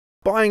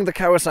Buying the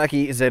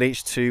Kawasaki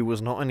ZH2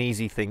 was not an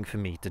easy thing for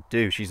me to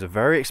do. She's a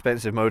very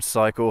expensive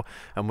motorcycle,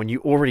 and when you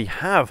already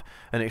have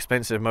an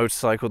expensive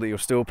motorcycle that you're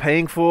still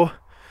paying for,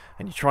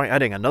 and you try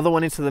adding another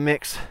one into the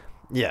mix,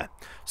 yeah,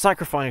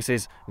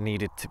 sacrifices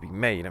needed to be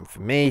made. And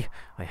for me,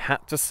 I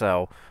had to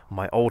sell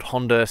my old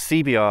Honda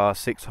CBR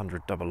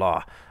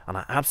 600RR, and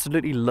I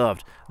absolutely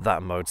loved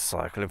that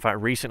motorcycle. In fact,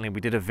 recently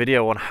we did a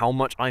video on how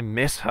much I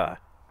miss her,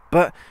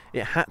 but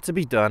it had to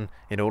be done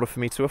in order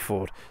for me to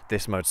afford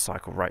this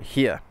motorcycle right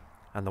here.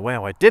 And the way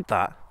I did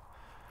that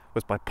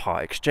was by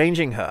part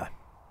exchanging her.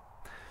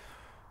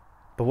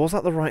 But was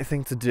that the right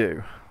thing to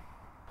do?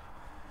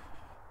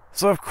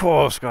 So of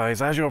course,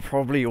 guys, as you're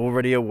probably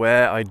already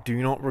aware, I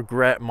do not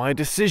regret my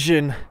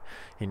decision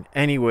in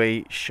any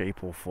way,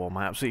 shape or form.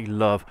 I absolutely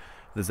love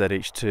the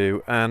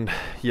ZH2, and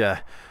yeah,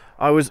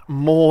 I was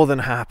more than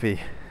happy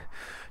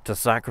to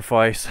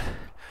sacrifice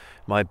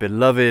my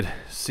beloved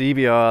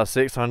CBR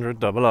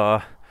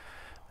 600RR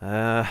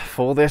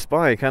for this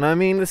bike. And I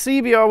mean, the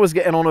CBR was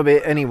getting on a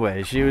bit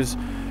anyway. She was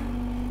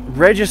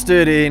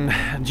registered in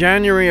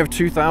January of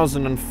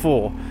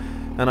 2004,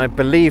 and I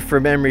believe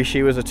from memory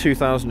she was a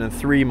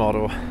 2003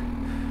 model.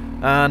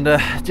 And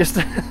just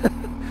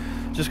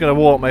gonna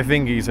walk my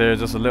fingies here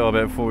just a little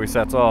bit before we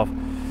set off.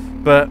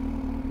 But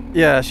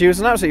yeah, she was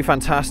an absolutely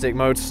fantastic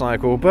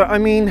motorcycle. But I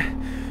mean,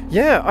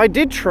 yeah, I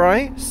did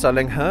try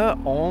selling her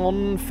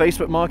on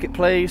Facebook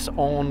Marketplace,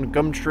 on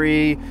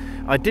Gumtree.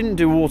 I didn't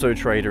do Auto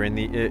Trader in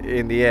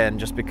the end,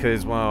 just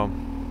because, well,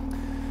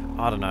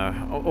 I don't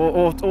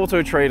know.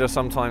 Auto Trader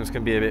sometimes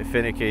can be a bit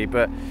finicky,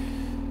 but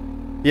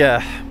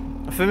yeah,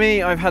 for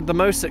me, I've had the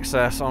most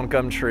success on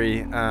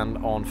Gumtree and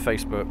on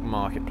Facebook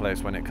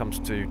Marketplace when it comes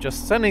to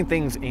just sending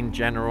things in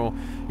general.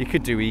 You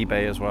could do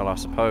eBay as well, I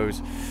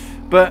suppose,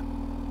 but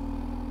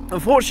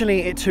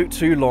unfortunately, it took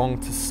too long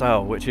to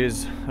sell, which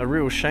is a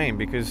real shame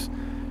because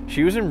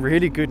she was in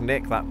really good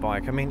nick, that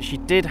bike. I mean, she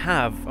did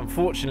have,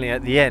 unfortunately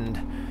at the end,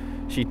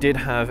 she did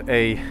have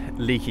a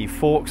leaky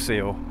fork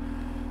seal,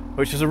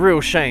 which is a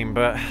real shame,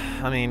 but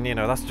I mean, you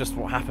know, that's just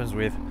what happens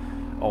with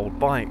old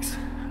bikes.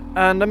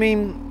 And I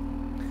mean,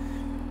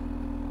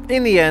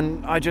 in the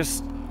end, I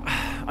just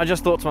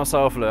thought to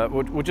myself, look,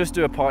 we'll just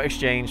do a part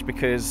exchange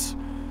because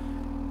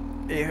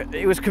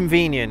it was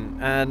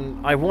convenient,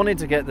 and I wanted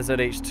to get the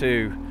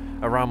ZH2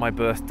 around my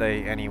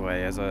birthday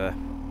anyway, as a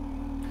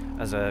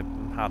I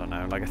don't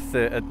know, like a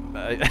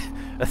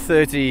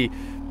 30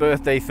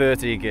 birthday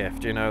 30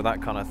 gift, you know,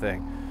 that kind of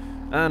thing.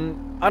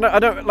 And I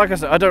don't like I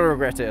said, I don't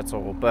regret it at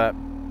all. But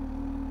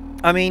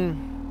I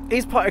mean,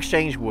 is part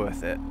exchange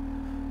worth it?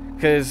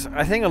 Because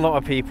I think a lot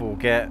of people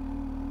get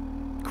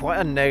quite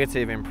a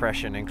negative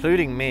impression,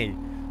 including me,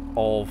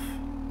 of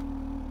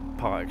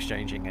part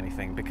exchanging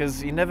anything,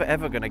 because you're never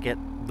ever going to get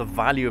the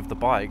value of the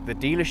bike. The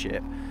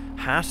dealership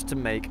has to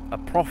make a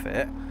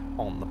profit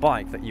on the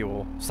bike that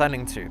you're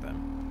selling to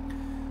them.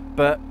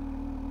 But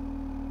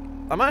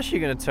I'm actually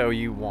going to tell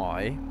you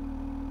why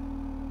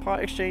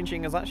part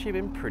exchanging has actually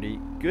been pretty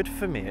good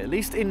for me, at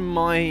least in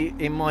my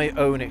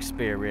own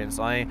experience.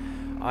 I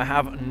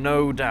have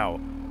no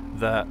doubt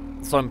that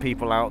some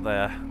people out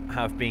there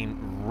have been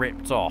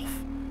ripped off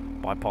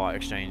by part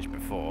exchange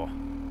before.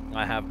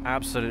 I have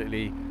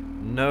absolutely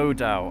no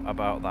doubt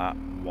about that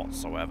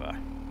whatsoever.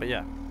 But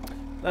yeah,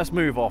 let's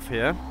move off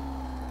here.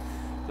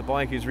 The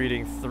bike is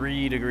reading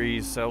 3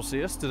 degrees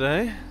Celsius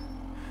today.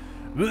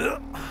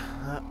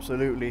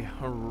 Absolutely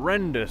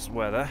horrendous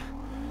weather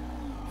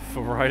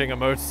for riding a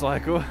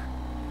motorcycle.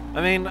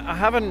 I mean, I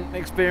haven't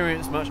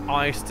experienced much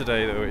ice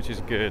today though, which is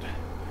good.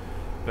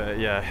 But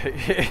yeah,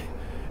 it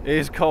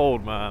is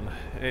cold, man.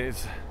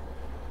 It's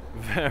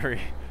very,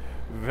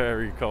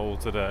 very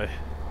cold today.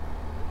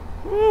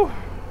 Woo.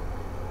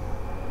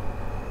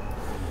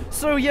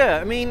 So yeah,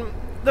 I mean,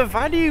 the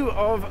value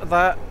of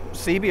that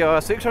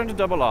CBR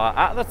 600RR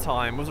at the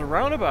time was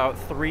around about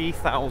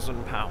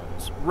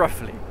 £3,000,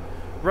 roughly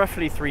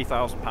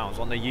 £3,000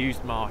 on the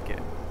used market,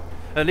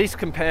 at least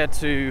compared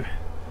to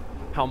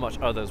how much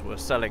others were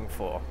selling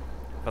for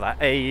that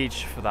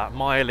age, for that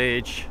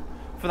mileage,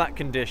 for that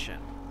condition.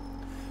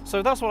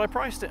 So that's what I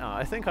priced it at.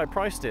 I think I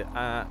priced it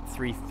at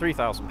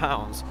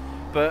 £3,000,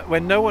 but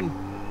when no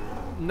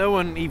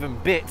one even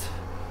bid,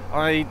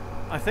 I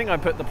think I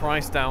put the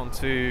price down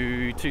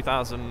to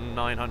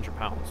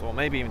 £2,900, or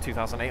maybe even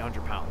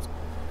 £2,800,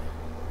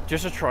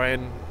 just to try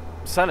and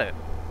sell it.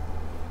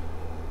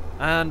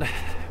 And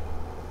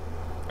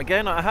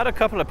again, I had a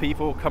couple of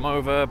people come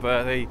over,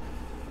 but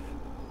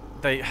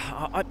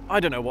I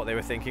don't know what they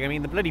were thinking. I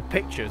mean, the bloody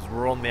pictures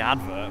were on the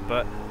advert,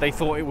 but they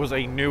thought it was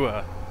a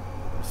newer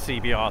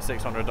CBR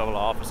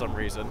 600RR for some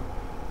reason.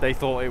 They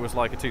thought it was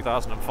like a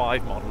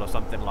 2005 model or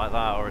something like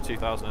that, or a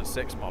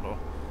 2006 model.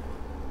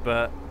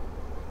 But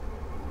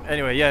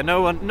anyway, yeah,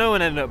 no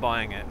one ended up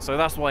buying it. So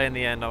that's why in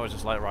the end I was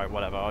just like, right,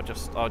 whatever, I'll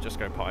just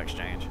go part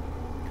exchange.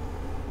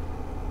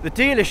 The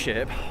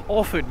dealership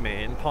offered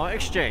me in part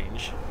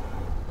exchange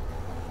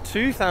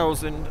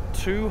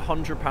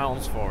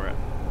 £2,200 for it,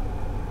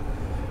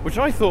 which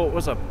I thought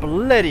was a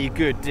bloody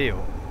good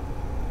deal,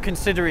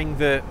 considering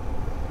that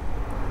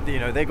you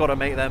know, they got to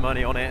make their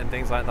money on it and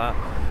things like that.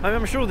 I mean,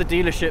 I'm sure the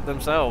dealership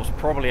themselves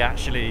probably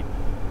actually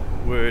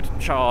would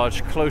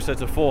charge closer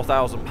to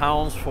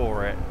 £4,000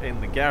 for it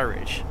in the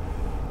garage.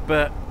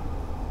 But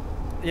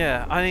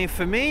yeah, I mean,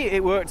 for me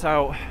it worked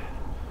out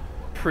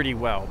pretty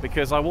well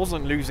because I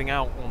wasn't losing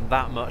out on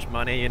that much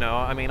money, you know.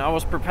 I mean, I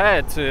was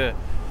prepared to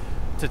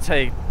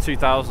take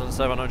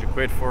 2,700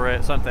 quid for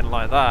it, something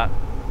like that.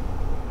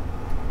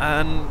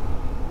 And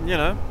you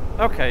know,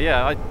 okay,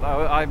 yeah,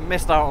 I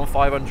missed out on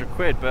 500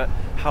 quid, but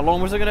how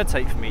long was it going to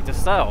take for me to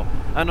sell?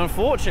 And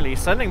unfortunately,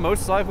 selling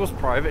motorcycles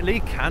privately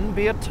can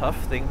be a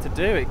tough thing to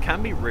do. It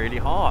can be really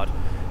hard,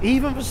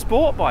 even for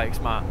sport bikes,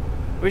 man,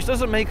 which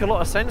doesn't make a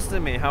lot of sense to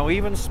me, how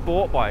even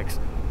sport bikes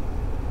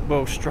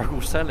will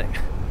struggle selling.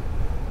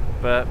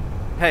 But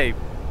hey,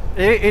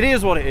 it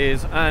is what it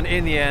is, and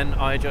in the end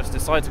I just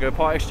decided to go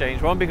part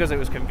exchange. One, because it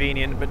was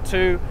convenient, but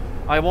two,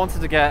 I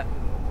wanted to get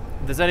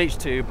the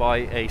ZH2 by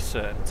a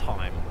certain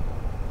time.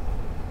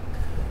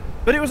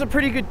 But it was a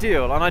pretty good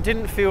deal, and I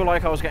didn't feel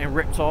like I was getting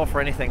ripped off or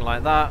anything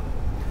like that.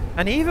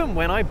 And even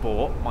when I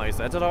bought my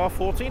ZR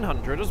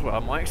 1400 as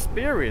well, my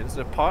experience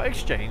of part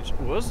exchange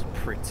was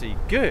pretty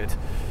good.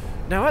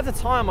 Now, at the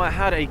time I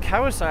had a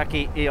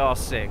Kawasaki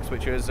ER6,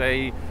 which was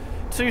a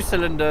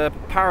 2-cylinder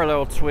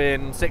parallel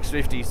twin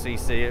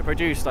 650cc. It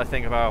produced, I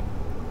think, about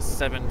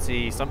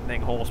 70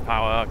 something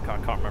horsepower. I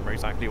can't remember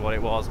exactly what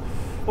it was.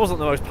 It wasn't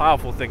the most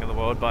powerful thing in the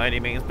world by any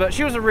means, but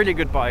she was a really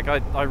good bike.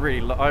 I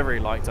really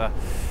liked her.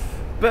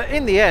 But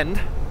in the end,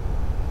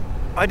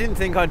 I didn't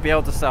think I'd be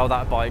able to sell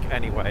that bike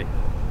anyway.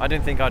 I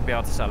didn't think I'd be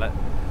able to sell it.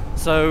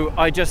 So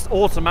I just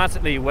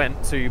automatically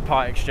went to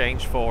part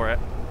exchange for it.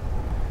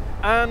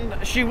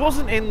 And she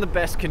wasn't in the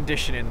best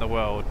condition in the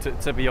world,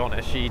 to be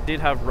honest. She did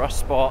have rust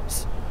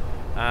spots.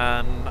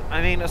 And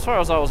I mean, as far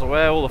as I was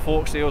aware, all the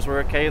fork seals were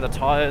okay, the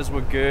tyres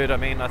were good. I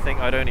mean, I think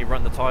I'd only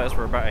run the tyres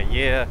for about a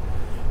year.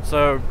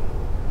 So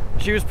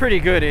she was pretty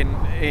good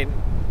in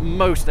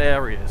most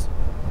areas.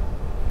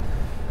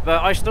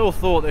 But I still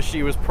thought that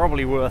she was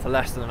probably worth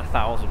less than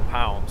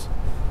 £1,000.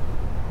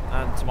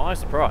 And to my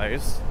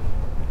surprise,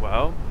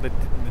 well, the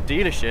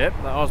dealership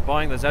that I was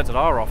buying the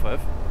ZR off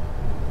of,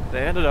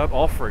 they ended up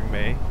offering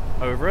me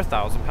over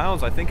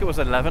 £1,000. I think it was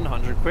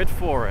 1,100 quid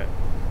for it.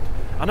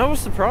 And I was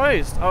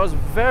surprised. I was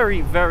very,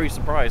 very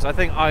surprised. I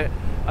think I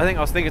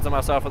was thinking to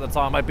myself at the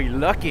time, I'd be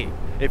lucky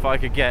if I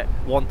could get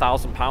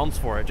 £1,000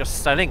 for it,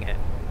 just selling it.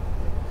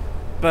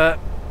 But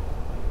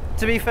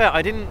to be fair,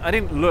 I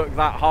didn't look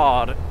that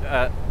hard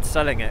at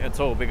selling it at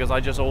all, because I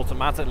just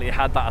automatically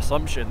had that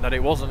assumption that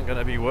it wasn't going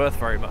to be worth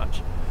very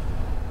much.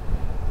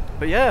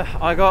 But yeah,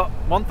 I got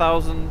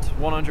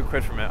 1,100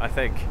 quid from it, I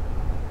think,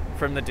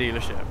 from the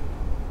dealership.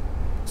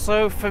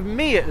 So for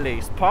me at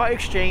least, part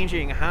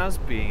exchanging has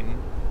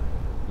been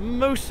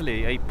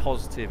mostly a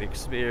positive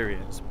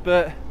experience.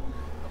 But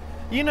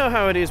you know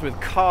how it is with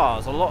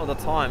cars. A lot of the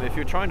time, if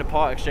you're trying to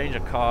part exchange a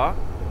car,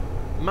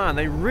 man,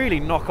 they really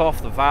knock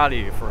off the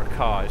value for a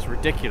car. It's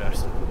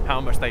ridiculous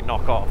how much they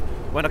knock off.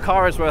 When a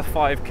car is worth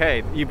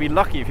 5k, you'd be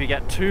lucky if you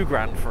get 2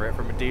 grand for it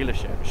from a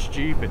dealership.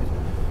 Stupid.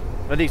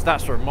 At least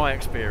that's from my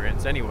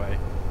experience anyway.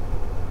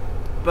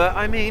 But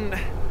I mean,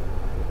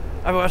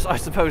 I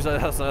suppose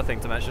that's another thing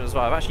to mention as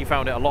well. I've actually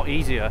found it a lot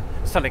easier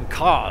selling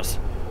cars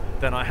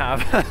than I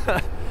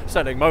have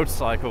selling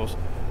motorcycles.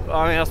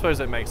 I mean, I suppose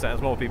it makes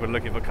sense. More people are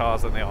looking for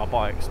cars than they are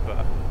bikes.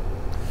 But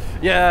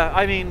yeah,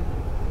 I mean,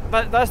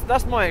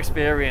 that's my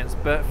experience.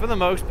 But for the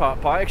most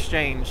part, part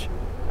exchange,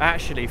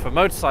 actually, for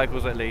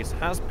motorcycles at least,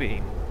 has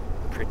been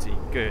pretty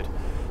good.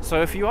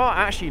 So if you are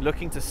actually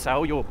looking to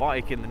sell your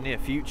bike in the near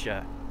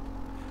future,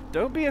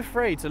 don't be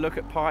afraid to look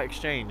at part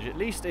exchange, at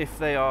least if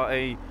they are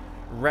a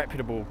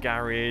reputable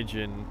garage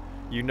and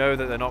you know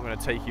that they're not going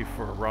to take you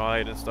for a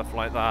ride and stuff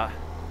like that.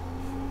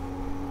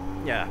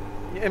 Yeah,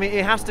 I mean,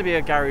 it has to be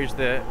a garage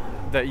that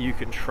you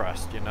can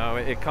trust, you know.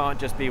 It can't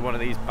just be one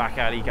of these back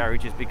alley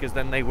garages, because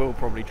then they will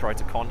probably try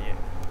to con you.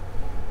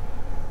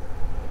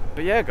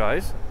 But yeah,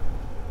 guys,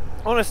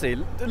 honestly,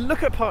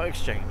 look at part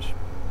exchange.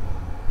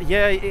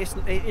 Yeah,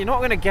 you're not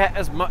going to get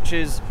as much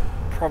as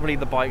probably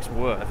the bike's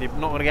worth. You're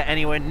not going to get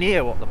anywhere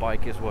near what the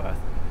bike is worth,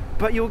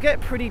 but you'll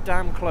get pretty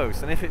damn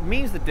close. And if it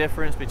means the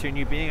difference between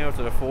you being able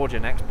to afford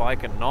your next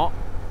bike and not,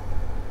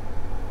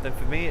 then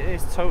for me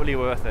it's totally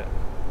worth it.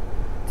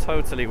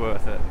 Totally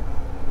worth it.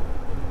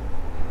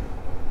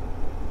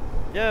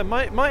 Yeah,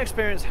 my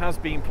experience has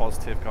been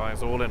positive,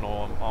 guys, all in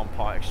all, on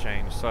part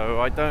exchange.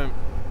 So I'm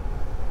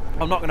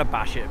not going to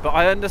bash it, but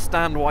I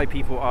understand why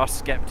people are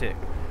skeptical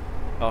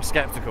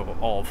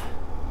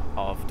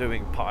of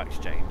doing part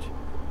exchange.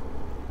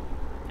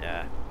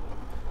 Yeah,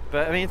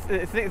 but I mean,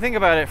 think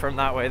about it from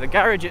that way. The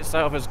garage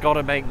itself has got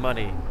to make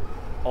money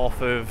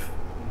off of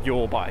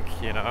your bike,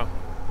 you know.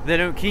 They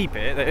don't keep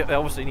it, they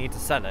obviously need to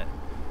sell it,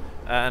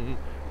 and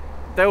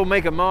they'll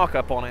make a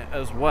markup on it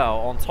as well,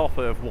 on top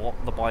of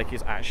what the bike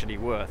is actually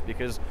worth,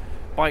 because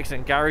bikes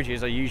in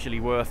garages are usually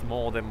worth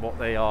more than what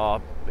they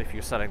are if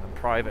you're selling them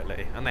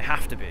privately, and they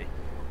have to be,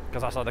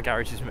 because that's how the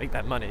garages make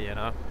their money, you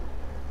know.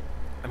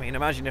 I mean,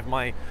 imagine if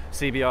my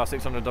CBR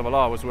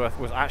 600RR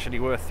was actually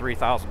worth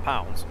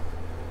 £3,000.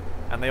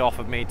 and they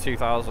offered me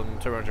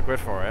 2,200 quid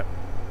for it,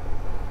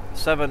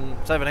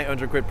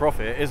 800 quid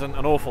profit isn't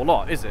an awful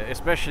lot, is it?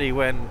 Especially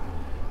when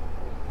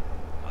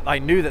I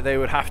knew that they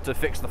would have to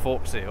fix the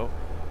fork seal,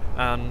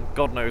 and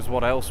God knows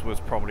what else was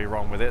probably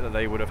wrong with it that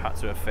they would have had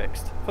to have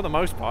fixed. For the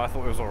most part, I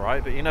thought it was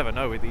alright, but you never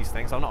know with these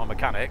things. I'm not a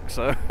mechanic,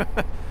 so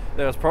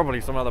there was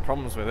probably some other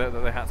problems with it that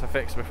they had to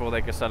fix before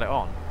they could sell it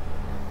on.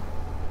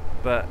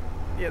 But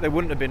yeah, there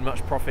wouldn't have been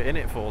much profit in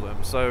it for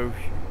them. So,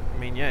 I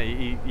mean, yeah,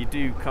 you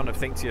do kind of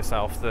think to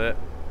yourself that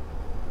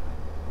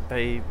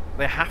they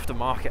have to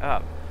mark it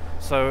up.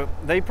 So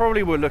they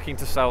probably were looking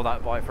to sell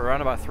that bike for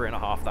around about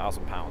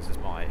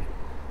 £3,500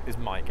 is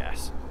my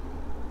guess.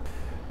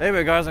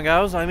 Anyway, guys and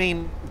gals, I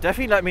mean,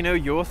 definitely let me know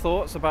your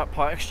thoughts about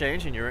part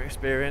exchange and your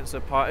experience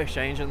of part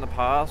exchange in the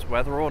past,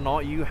 whether or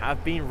not you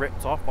have been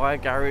ripped off by a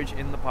garage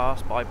in the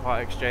past by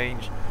part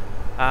exchange,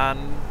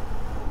 and,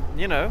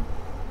 you know,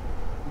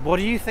 what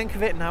do you think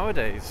of it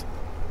nowadays?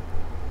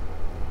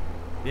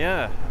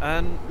 Yeah,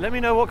 and let me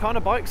know what kind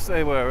of bikes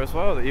they were as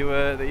well that you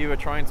were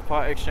trying to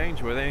part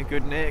exchange. Were they in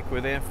good nick?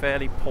 Were they in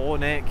fairly poor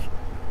nick?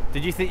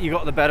 Did you think you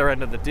got the better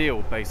end of the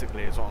deal,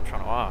 basically, is what I'm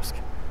trying to ask.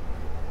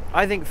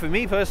 I think, for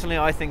me personally,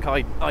 I think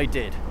I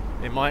did.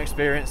 In my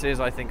experiences,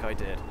 I think I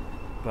did.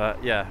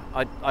 But yeah,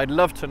 I'd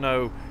love to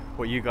know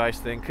what you guys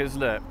think, because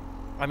look,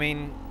 I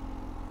mean,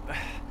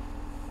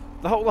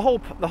 the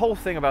whole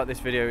thing about this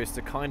video is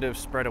to kind of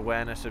spread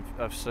awareness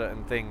of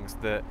certain things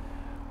that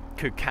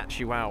could catch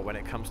you out when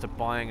it comes to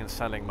buying and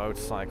selling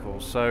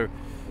motorcycles. So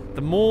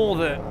the more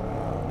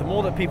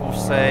that people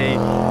say,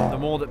 the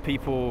more that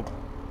people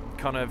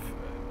kind of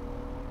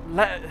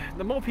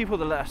the more people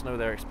that let us know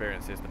their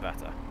experiences, the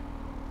better.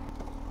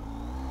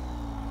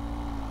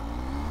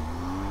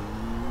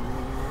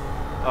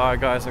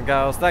 Alright, guys and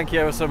gals, thank you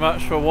ever so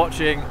much for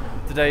watching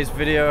today's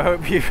video. I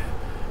hope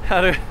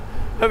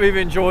you've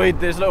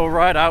enjoyed this little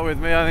ride out with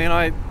me. I mean,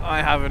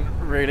 I haven't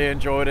really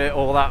enjoyed it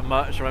all that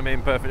much, if I'm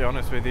being perfectly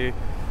honest with you.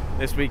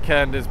 This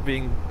weekend has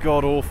been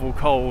god-awful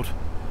cold,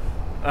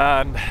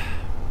 and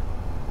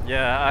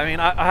yeah, I mean,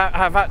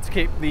 I've had to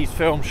keep these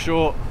films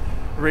short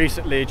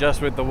recently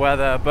just with the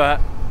weather.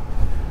 But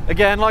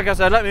again, like I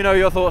said, let me know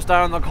your thoughts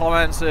down in the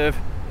comments of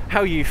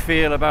how you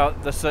feel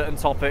about the certain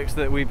topics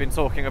that we've been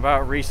talking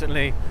about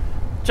recently.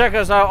 Check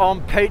us out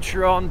on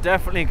Patreon.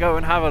 Definitely go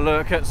and have a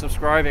look at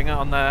subscribing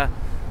on there.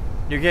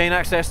 You gain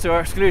access to our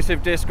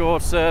exclusive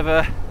Discord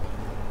server,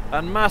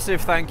 and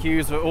massive thank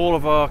yous for all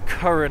of our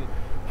current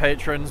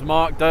patrons.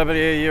 Mark W,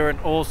 you're an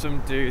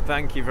awesome dude.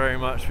 Thank you very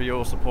much for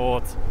your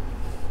support.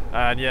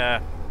 And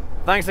yeah,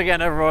 thanks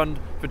again everyone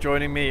for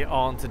joining me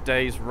on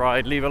today's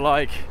ride. Leave a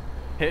like,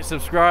 hit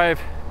subscribe.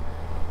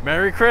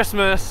 Merry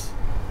Christmas,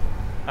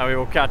 and we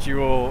will catch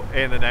you all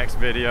in the next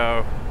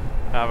video.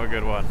 Have a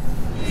good one.